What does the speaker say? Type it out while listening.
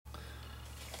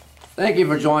Thank you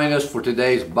for joining us for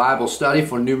today's Bible study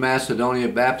for New Macedonia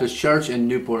Baptist Church in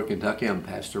Newport, Kentucky. I'm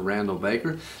Pastor Randall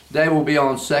Baker. Today we'll be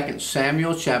on 2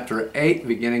 Samuel chapter 8,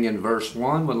 beginning in verse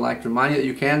 1. Would like to remind you that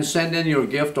you can send in your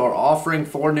gift or offering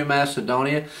for New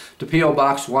Macedonia to P.O.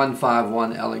 Box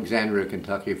 151, Alexandria,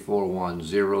 Kentucky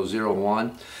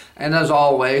 41001. And as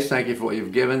always, thank you for what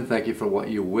you've given. Thank you for what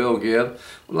you will give.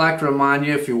 Would like to remind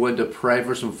you, if you would, to pray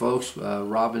for some folks,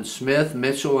 Robin Smith,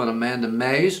 Mitchell, and Amanda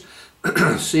Mays,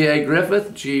 C.A.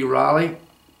 Griffith, G. Raleigh,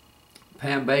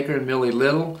 Pam Baker and Millie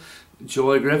Little,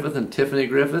 Joy Griffith and Tiffany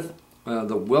Griffith,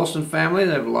 the Wilson family.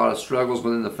 They have a lot of struggles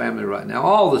within the family right now.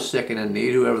 All the sick and in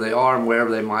need, whoever they are and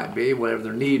wherever they might be, whatever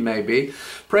their need may be.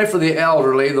 Pray for the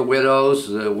elderly, the widows,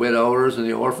 the widowers, and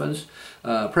the orphans.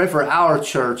 Pray for our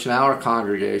church and our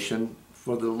congregation,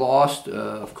 for the lost,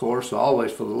 of course,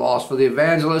 always for the lost, for the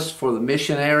evangelists, for the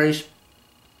missionaries,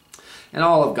 and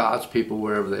all of God's people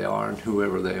wherever they are and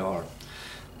whoever they are.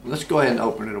 Let's go ahead and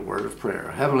open in a word of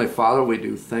prayer. Heavenly Father, we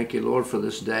do thank you, Lord, for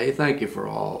this day. Thank you for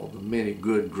all the many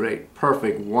good, great,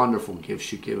 perfect, wonderful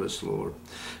gifts you give us, Lord,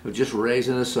 of just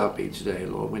raising us up each day,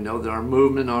 Lord. We know that our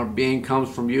movement, our being comes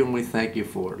from you, and we thank you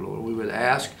for it, Lord. We would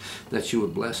ask that you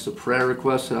would bless the prayer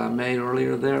requests that I made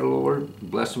earlier there, Lord.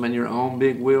 Bless them in your own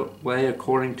big way,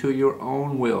 according to your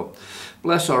own will.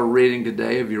 Bless our reading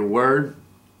today of your word.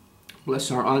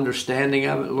 Bless our understanding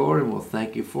of it, Lord, and we'll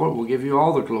thank you for it. We'll give you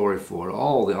all the glory for it,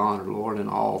 all the honor, Lord, and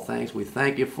all thanks. We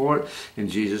thank you for it. In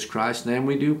Jesus Christ's name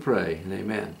we do pray, and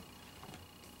amen.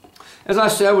 As I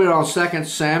said, we're on 2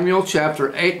 Samuel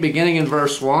chapter 8, beginning in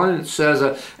verse 1. It says,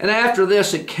 And after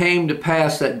this it came to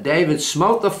pass that David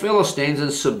smote the Philistines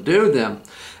and subdued them.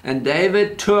 And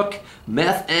David took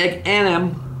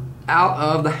Meth-eg-anim out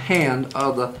of the hand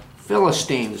of the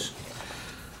Philistines.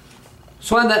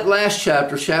 So in that last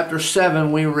chapter, chapter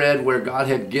 7, we read where God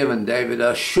had given David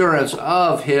assurance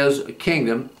of his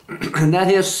kingdom and that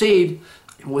his seed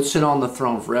would sit on the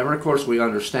throne forever. Of course, we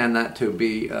understand that to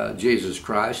be Jesus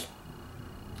Christ.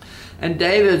 And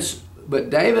David's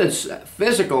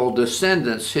physical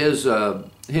descendants, his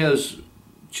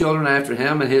children after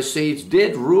him and his seeds,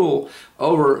 did rule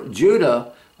over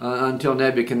Judah until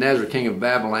Nebuchadnezzar, king of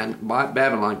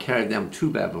Babylon, carried them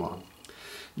to Babylon.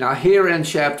 Now here in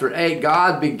chapter 8,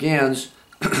 God begins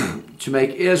to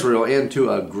make Israel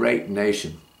into a great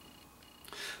nation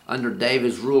under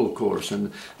David's rule, of course.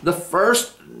 And the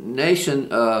first nation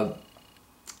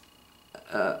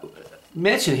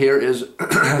mentioned here is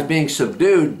as being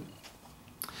subdued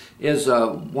is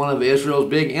one of Israel's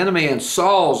big enemy and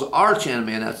Saul's arch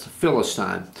enemy, and that's the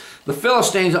Philistine. The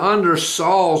Philistines, under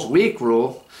Saul's weak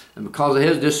rule, and because of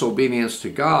his disobedience to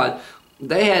God,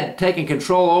 they had taken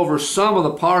control over some of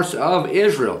the parts of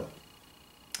Israel.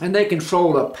 And they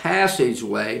controlled a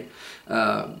passageway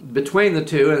between the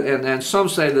two. And some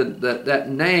say that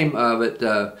name of it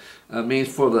means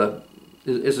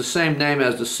is the same name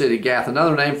as the city Gath.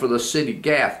 Another name for the city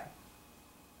Gath.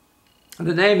 And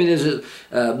the name is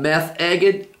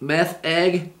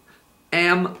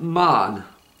Meth-eg-ammon,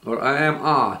 or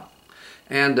Ammon.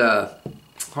 And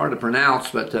hard to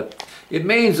pronounce, but it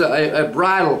means a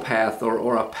bridle path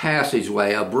or a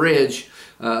passageway, a bridge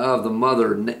of the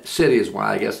mother city is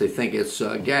why I guess they think it's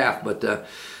Gath. But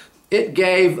it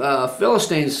gave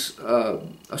Philistines a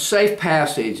safe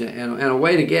passage and a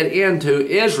way to get into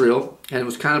Israel, and it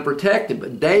was kind of protected.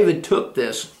 But David took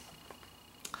this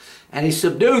and he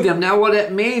subdued them. Now what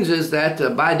that means is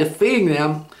that by defeating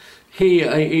them, he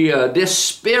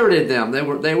dispirited them.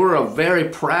 They were a very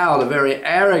proud, a very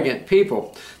arrogant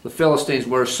people. The Philistines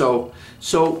were. So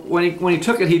when he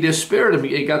took it, he dispirited them.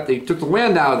 He took the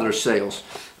wind out of their sails,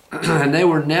 and they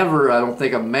were never, I don't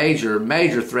think, a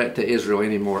major threat to Israel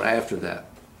anymore after that.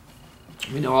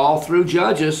 We know all through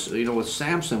Judges, with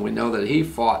Samson, we know that he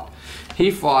fought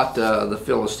the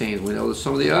Philistines. We know that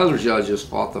some of the other judges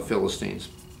fought the Philistines.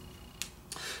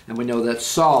 And we know that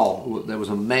Saul, there was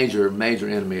a major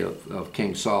enemy of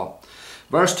King Saul.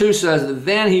 Verse 2 says,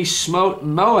 Then he smote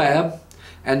Moab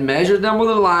and measured them with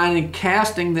a line, and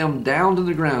casting them down to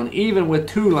the ground, even with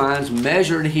 2 lines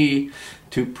measured he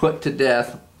to put to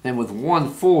death, and with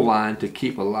 1 full line to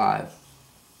keep alive.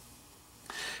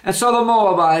 And so the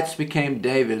Moabites became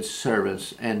David's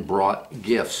servants and brought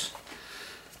gifts.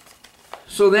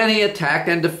 So then he attacked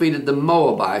and defeated the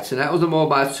Moabites, and that was the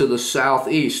Moabites to the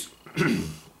southeast.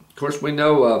 Of course, we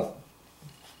know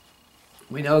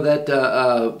that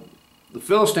the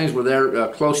Philistines were there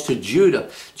close to Judah,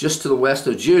 just to the west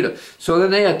of Judah. So then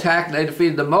they attacked and they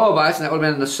defeated the Moabites, and that would have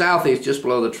been in the southeast, just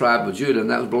below the tribe of Judah, and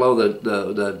that was below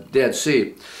the Dead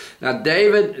Sea. Now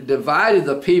David divided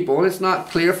the people, and it's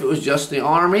not clear if it was just the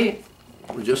army,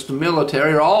 or just the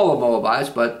military, or all the Moabites,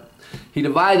 but he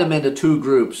divided them into two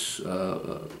groups.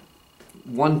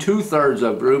 One 2/3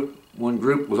 of group. One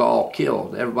group was all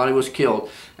killed. Everybody was killed.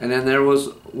 And then there was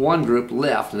one group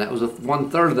left, and that was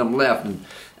 1/3 of them left.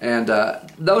 And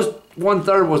those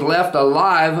 1/3 was left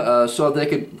alive so they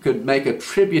could make a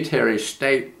tributary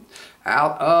state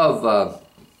out of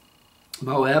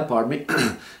Moab, pardon me.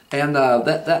 And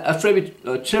a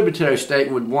tributary state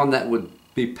would one that would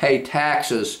be pay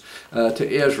taxes to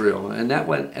Israel, and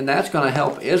that's going to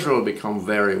help Israel become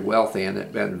very wealthy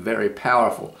and been very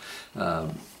powerful,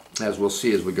 as we'll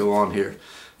see as we go on here.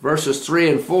 Verses 3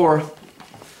 and 4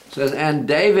 says, "And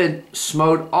David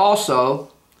smote also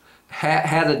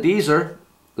Hadadezer,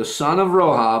 the son of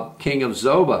Rohab, king of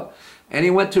Zobah, and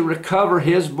he went to recover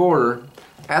his border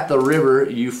at the river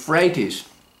Euphrates.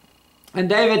 And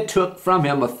David took from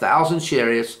him 1,000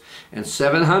 chariots and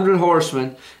 700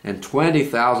 horsemen and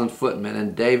 20,000 footmen.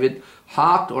 And David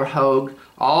hocked or hogged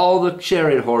all the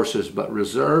chariot horses, but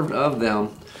reserved of them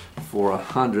for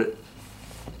 100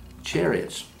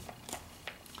 chariots."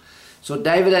 So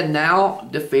David had now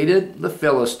defeated the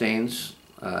Philistines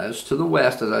as to the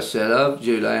west, as I said, of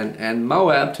Judah, and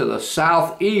Moab to the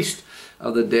southeast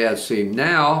of the Dead Sea.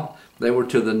 Now they were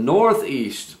to the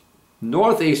northeast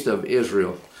of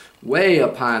Israel, way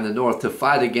up high in the north, to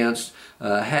fight against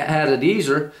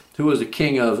Hadadezer, who was the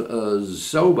king of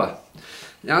Zobah.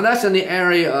 Now that's in the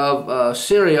area of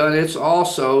Syria, and it's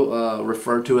also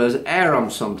referred to as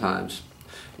Aram sometimes.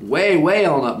 Way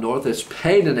on up north, it's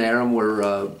Padan Aram,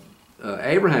 where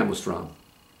Abraham was from.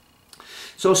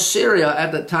 So Syria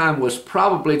at the time was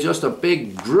probably just a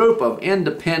big group of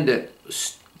independent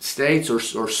states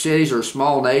or cities or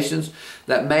small nations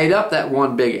that made up that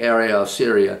one big area of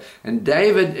Syria. And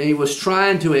David, he was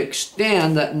trying to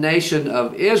extend that nation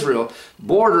of Israel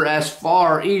border as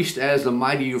far east as the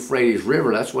mighty Euphrates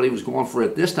River. That's what he was going for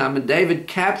at this time. And David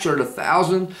captured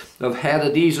 1,000 of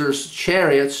Hadadezer's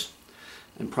chariots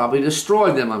and probably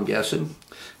destroyed them, I'm guessing.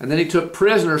 And then he took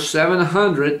prisoner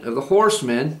 700 of the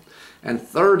horsemen and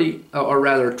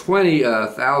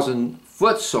 20,000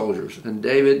 foot soldiers. And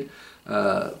David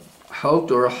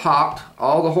hooked or hocked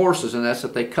all the horses, and that's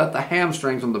that they cut the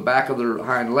hamstrings on the back of their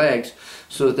hind legs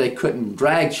so that they couldn't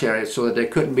drag chariots, so that they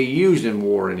couldn't be used in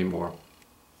war anymore.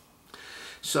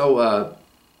 So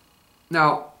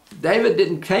now David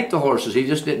didn't take the horses. He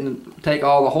just didn't take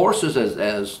all the horses,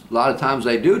 as a lot of times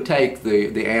they do take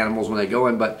the animals when they go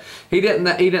in. But he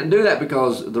didn't do that,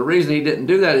 because the reason he didn't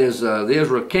do that is the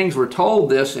Israel kings were told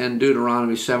this in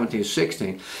Deuteronomy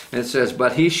 17:16. And it says,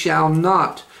 "But he shall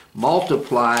not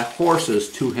multiply horses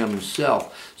to himself."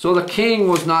 So the king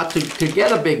was not to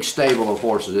get a big stable of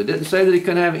horses. It didn't say that he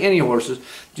couldn't have any horses,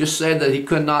 just said that he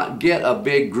could not get a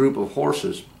big group of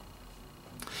horses.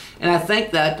 And I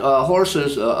think that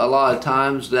horses, a lot of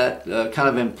times, that kind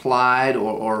of implied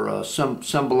or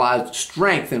symbolized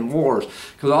strength in wars.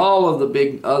 Because all of the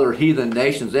big other heathen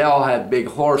nations, they all had big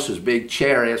horses, big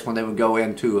chariots when they would go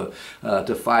into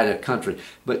to fight a country.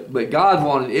 But God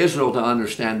wanted Israel to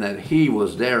understand that He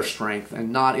was their strength,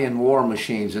 and not in war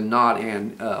machines and not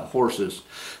in horses.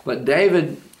 But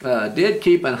David did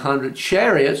keep 100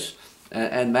 chariots.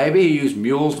 And maybe he used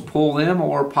mules to pull them,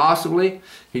 or possibly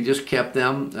he just kept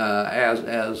them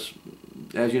as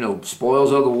you know,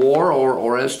 spoils of the war,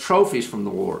 or as trophies from the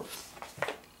war.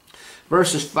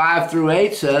 Verses 5 through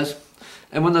 8 says,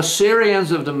 "And when the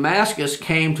Syrians of Damascus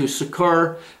came to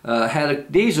succor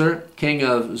Hadadezer, king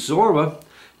of Zobah,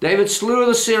 David slew of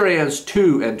the Syrians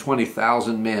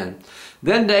 22,000 men.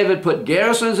 Then David put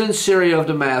garrisons in Syria of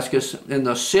Damascus, and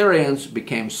the Syrians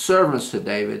became servants to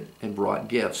David and brought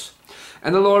gifts.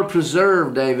 And the Lord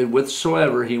preserved David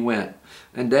whithersoever he went.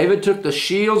 And David took the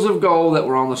shields of gold that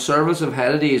were on the servants of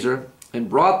Hadadezer, and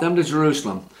brought them to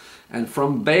Jerusalem. And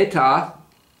from Betah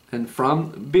and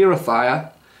from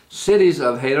Beerothiah, cities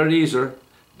of Hadadezer,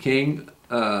 King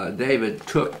David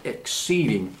took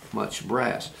exceeding much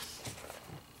brass."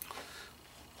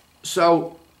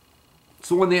 So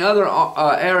when the other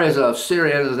areas of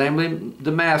Syria, namely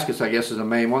Damascus, I guess is the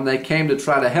main one, they came to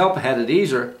try to help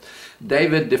Hadadezer,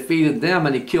 David defeated them,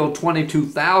 and he killed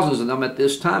 22,000 of them at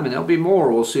this time, and there'll be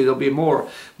more. We'll see there'll be more.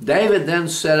 David then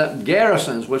set up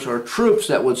garrisons, which are troops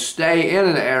that would stay in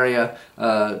an area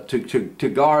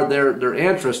to guard their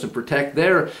interests and protect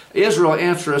their Israel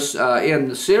interests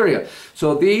in Syria.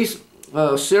 So these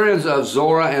Syrians of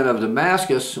Zorah and of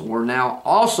Damascus were now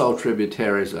also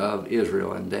tributaries of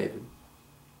Israel and David.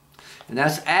 And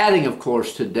that's adding, of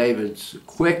course, to David's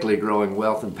quickly growing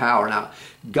wealth and power. Now,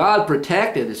 God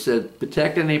protected, it said,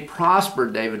 protected, and He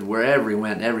prospered David wherever he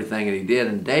went, and everything that he did.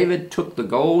 And David took the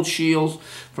gold shields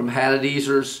from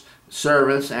Hadadezer's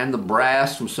servants and the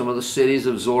brass from some of the cities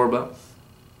of Zobah.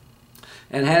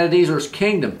 and Hadadezer's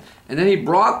kingdom. And then he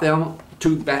brought them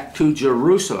back to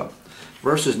Jerusalem.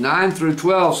 Verses 9 through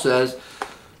 12 says,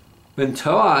 when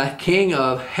Toi, king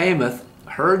of Hamath,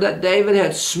 heard that David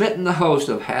had smitten the host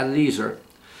of Hadadezer,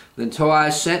 then Toi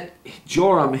sent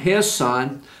Joram his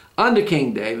son unto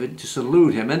King David to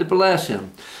salute him and to bless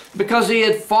him, because he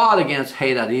had fought against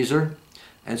Hadadezer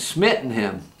and smitten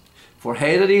him. For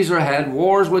Hadadezer had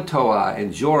wars with Toi,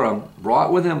 and Joram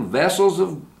brought with him vessels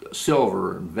of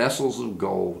silver, and vessels of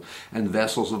gold, and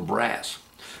vessels of brass,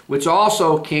 which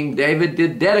also King David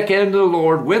did dedicate unto the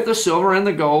Lord with the silver and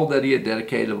the gold that he had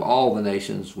dedicated of all the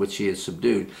nations which he had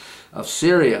subdued, of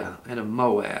Syria and of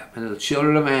Moab, and of the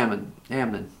children of Ammon,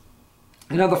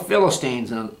 and of the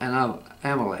Philistines, and of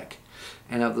Amalek,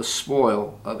 and of the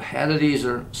spoil of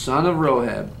Hadadezer, son of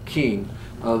Rohab, king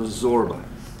of Zorba.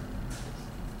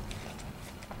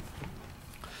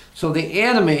 So the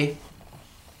enemy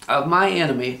of my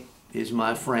enemy is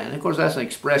my friend. Of course, that's an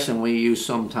expression we use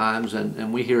sometimes,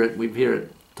 and we hear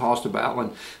it tossed about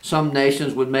when some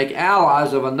nations would make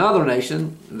allies of another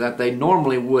nation that they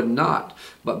normally would not.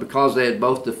 But because they had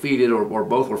both defeated or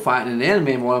both were fighting an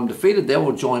enemy and one of them defeated, they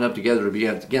will join up together to be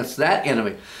against that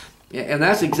enemy. And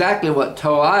that's exactly what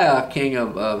Toiah, king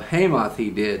of Hamath, he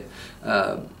did.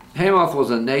 Hamath was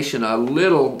a nation a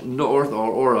little north,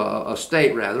 or a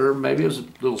state rather, maybe it was a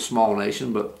little small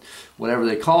nation, but whatever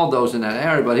they called those in that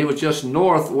area, but he was just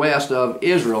northwest of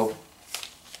Israel.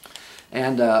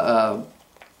 And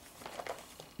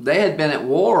they had been at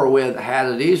war with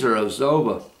Hadadezer of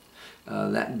Zobah.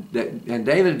 And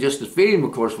David just defeated him,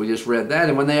 of course, we just read that.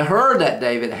 And when they heard that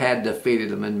David had defeated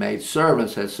them and made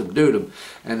servants, had subdued them,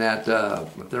 and that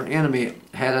their enemy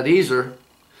Hadadezer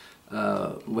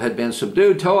had been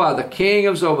subdued, Toiah, the king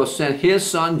of Zobah, sent his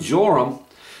son Joram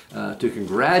to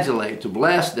congratulate, to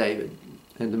bless David,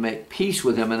 and to make peace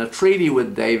with him and a treaty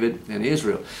with David and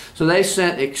Israel. So they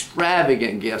sent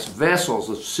extravagant gifts,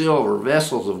 vessels of silver,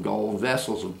 vessels of gold,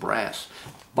 vessels of brass,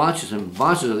 bunches and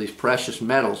bunches of these precious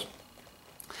metals.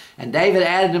 And David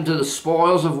added them to the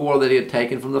spoils of war that he had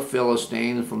taken from the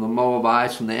Philistines, from the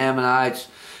Moabites, from the Ammonites,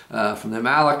 from the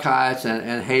Amalekites,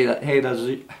 and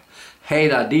Hadadezer,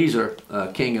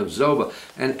 king of Zobah.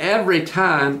 And every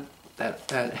time that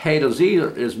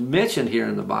Hadadezer is mentioned here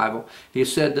in the Bible,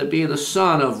 he's said to be the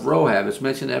son of Rohab. It's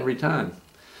mentioned every time.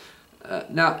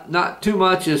 Now, not too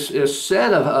much is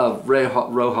said of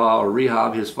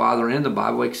Rehab, his father, in the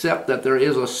Bible, except that there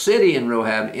is a city in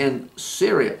Rohab in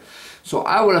Syria. So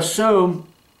I would assume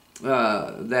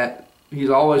that he's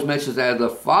always mentioned as the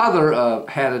father of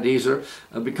Hadadezer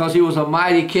because he was a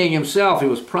mighty king himself. He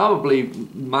was probably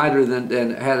mightier than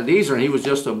Hadadezer, and he was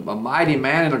just a mighty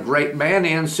man and a great man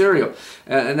in Syria.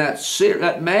 And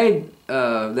that made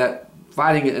that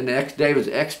fighting in David's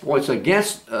exploits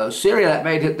against Syria, that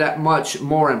made it that much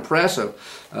more impressive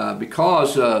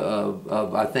because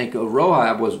I think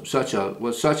Rohab was such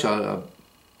a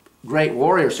great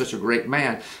warrior, such a great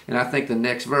man. And I think the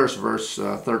next verse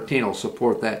 13, will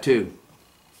support that too.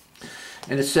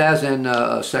 And it says in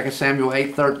 2 Samuel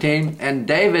 8:13, and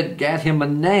David gat him a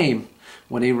name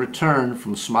when he returned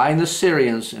from smiting the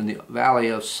Syrians in the valley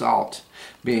of Salt,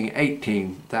 being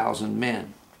 18,000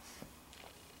 men.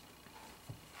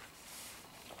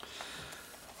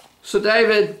 So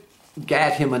David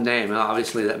gat him a name, and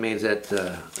obviously that means that,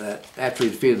 that after he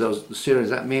defeated the Syrians,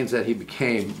 that means that he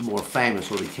became more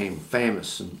famous, or became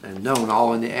famous and known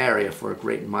all in the area for a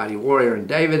great and mighty warrior. And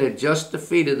David had just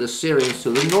defeated the Syrians to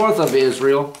the north of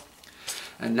Israel,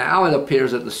 and now it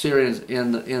appears that the Syrians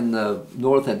in the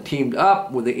north had teamed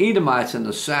up with the Edomites in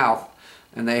the south,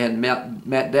 and they had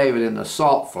met David in the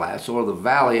Salt Flats, or the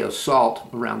Valley of Salt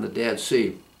around the Dead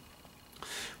Sea,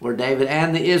 where David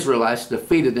and the Israelites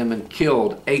defeated them and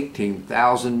killed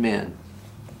 18,000 men.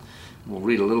 We'll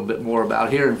read a little bit more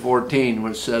about here in 14,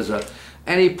 where it says,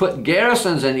 and he put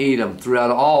garrisons in Edom.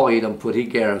 Throughout all Edom put he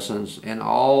garrisons, and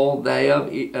all they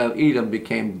of Edom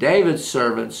became David's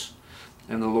servants,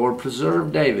 and the Lord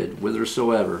preserved David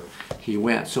whithersoever he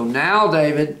went. So now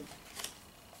David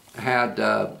had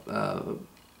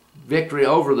victory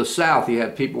over the south. He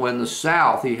had people in the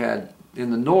south. He had in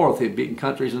the north, he'd beaten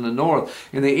countries in the north,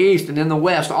 in the east, and in the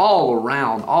west, all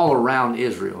around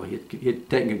Israel. He'd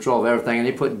taken control of everything, and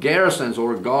he put garrisons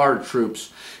or guard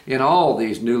troops in all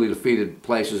these newly defeated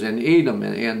places, in Edom,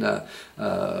 in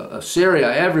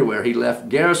Syria, everywhere. He left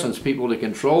garrisons, people to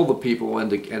control the people and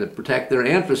to protect their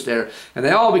interests there, and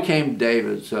they all became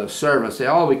David's servants. They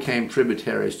all became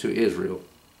tributaries to Israel.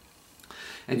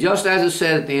 And just as it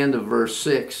said at the end of verse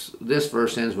 6, this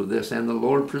verse ends with this, and the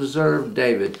Lord preserved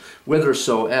David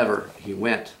whithersoever he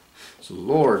went. The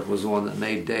Lord was the one that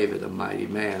made David a mighty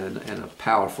man and a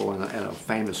powerful and a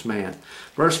famous man.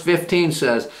 Verse 15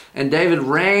 says, "And David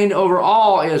reigned over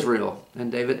all Israel,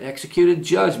 and David executed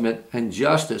judgment and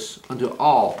justice unto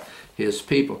all his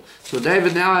people." So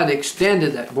David now had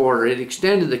extended that border. It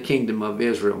extended the kingdom of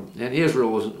Israel. And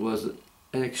Israel was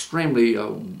an extremely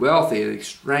wealthy,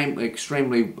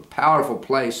 extremely powerful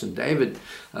place. And David,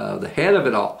 the head of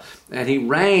it all. And he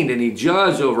reigned and he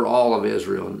judged over all of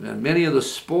Israel. And many of the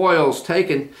spoils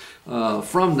taken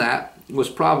from that would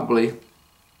have probably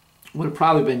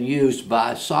been used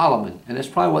by Solomon. And that's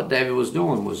probably what David was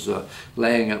doing, was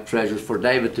laying up treasures for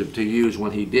David to use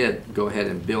when he did go ahead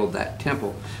and build that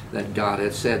temple that God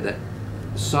had said that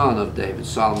the son of David,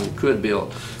 Solomon, could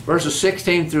build. Verses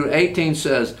 16 through 18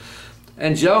 says,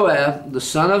 "And Joab, the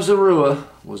son of Zeruiah,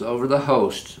 was over the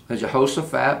host. And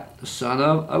Jehoshaphat, the son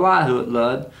of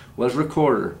Ahilud, was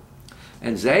recorder.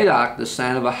 And Zadok, the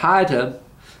son of Ahitub,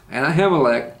 and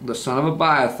Ahimelech, the son of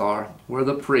Abiathar, were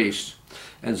the priests.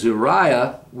 And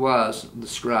Zuriah was the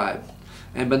scribe.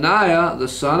 And Benaiah, the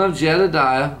son of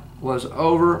Jedidiah, was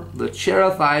over the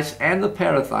Cherethites and the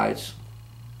Perethites,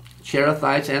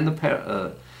 Cherethites and the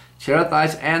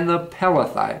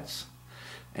Pelethites.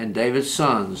 And David's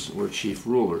sons were chief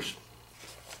rulers."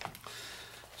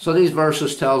 So these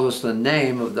verses tells us the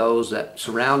name of those that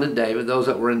surrounded David, those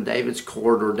that were in David's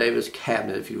court or David's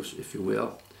cabinet, if you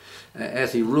will,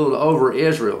 as he ruled over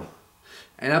Israel.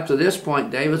 And up to this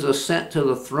point, David's ascent to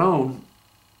the throne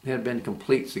had been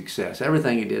complete success.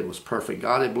 Everything he did was perfect.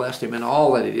 God had blessed him in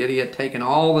all that he did. He had taken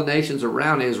all the nations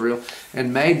around Israel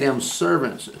and made them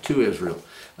servants to Israel.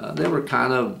 They were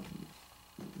kind of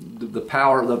the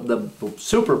power, the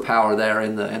superpower there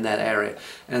in that area.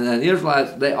 And the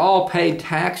Israelites, they all paid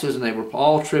taxes and they were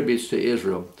all tributes to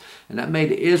Israel. And that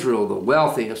made Israel the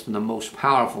wealthiest and the most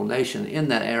powerful nation in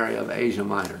that area of Asia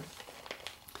Minor.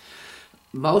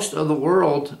 Most of the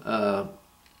world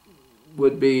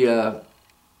would be,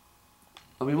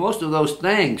 most of those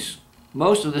things,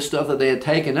 most of the stuff that they had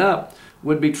taken up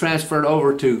would be transferred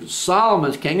over to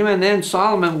Solomon's kingdom, and then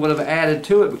Solomon would have added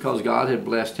to it because God had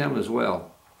blessed him as well.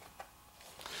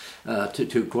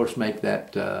 To of course make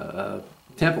that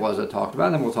temple, as I talked about,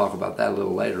 and then we'll talk about that a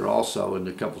little later also in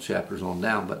a couple chapters on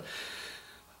down. But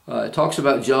it talks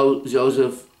about Joab,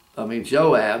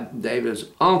 David's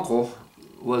uncle,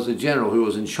 was a general who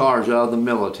was in charge of the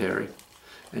military,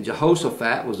 and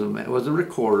Jehoshaphat was a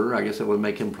recorder. I guess that would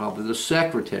make him probably the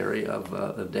secretary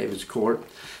of David's court,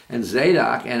 and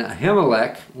Zadok and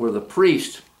Ahimelech were the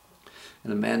priest,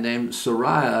 and a man named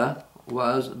Sariah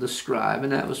was the scribe,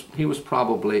 and he was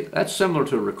probably, that's similar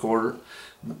to a recorder,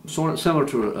 sort of similar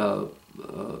to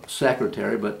a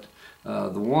secretary, but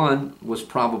the one was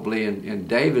probably in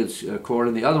David's court,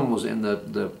 and the other one was in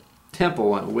the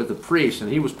temple with the priest, and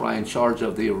he was probably in charge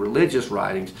of the religious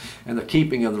writings and the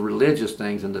keeping of the religious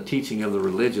things and the teaching of the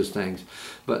religious things.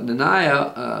 But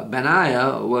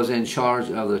Benaiah was in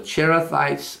charge of the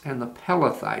Cherethites and the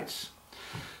Pelethites.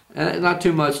 And not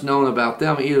too much known about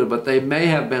them either, but they may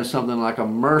have been something like a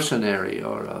mercenary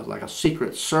or like a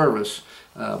secret service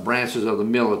branches of the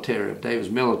military, of David's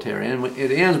military. And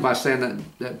it ends by saying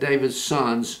that David's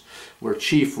sons were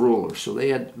chief rulers. So they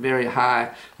had very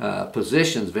high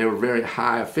positions. They were very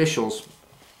high officials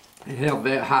and held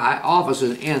very high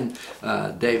offices in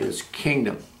David's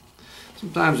kingdom.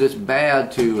 Sometimes it's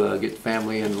bad to get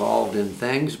family involved in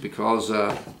things because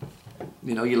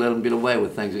you let them get away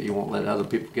with things that you won't let other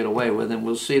people get away with, and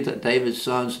we'll see that David's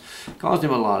sons caused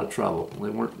him a lot of trouble.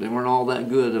 They weren't all that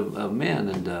good of men,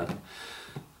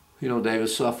 and David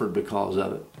suffered because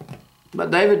of it. But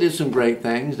David did some great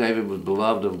things. David was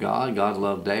beloved of God. God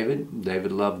loved David.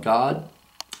 David loved God,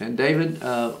 and David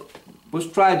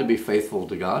was tried to be faithful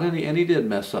to God, and he did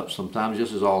mess up sometimes,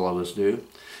 just as all of us do.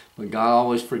 But God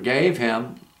always forgave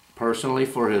him personally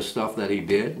for his stuff that he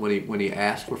did when he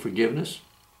asked for forgiveness,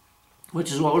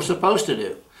 which is what we're supposed to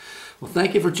do. Well,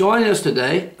 thank you for joining us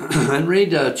today, and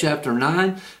read chapter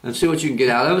 9 and see what you can get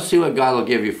out of it. See what God will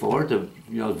give you for it.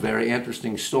 A very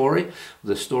interesting story.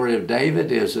 The story of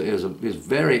David is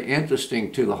very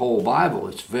interesting to the whole Bible.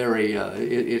 It's very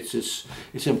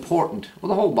it's important. Well,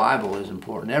 the whole Bible is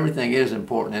important. Everything is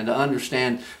important, and to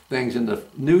understand things in the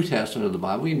New Testament of the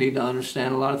Bible, you need to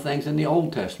understand a lot of things in the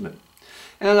Old Testament.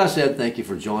 And as I said, thank you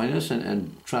for joining us,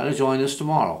 and try to join us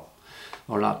tomorrow.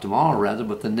 Or not tomorrow, rather,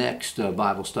 but the next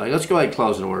Bible study. Let's go ahead and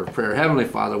close in a word of prayer. Heavenly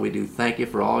Father, we do thank you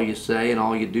for all you say and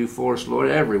all you do for us, Lord.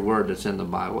 Every word that's in the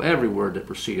Bible, every word that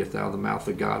proceedeth out of the mouth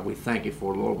of God, we thank you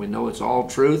for, Lord. We know it's all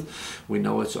truth. We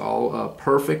know it's all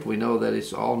perfect. We know that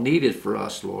it's all needed for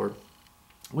us, Lord.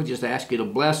 We just ask you to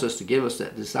bless us, to give us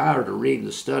that desire to read and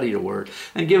to study your word,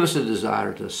 and give us a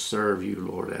desire to serve you,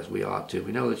 Lord, as we ought to.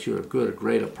 We know that you're a good, a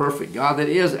great, a perfect God that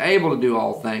is able to do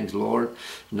all things, Lord.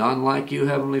 None like you,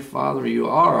 Heavenly Father. You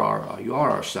are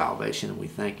our salvation, and we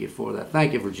thank you for that.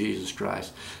 Thank you for Jesus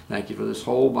Christ. Thank you for this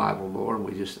whole Bible, Lord, and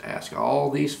we just ask all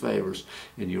these favors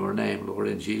in your name, Lord,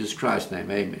 in Jesus Christ's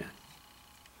name. Amen.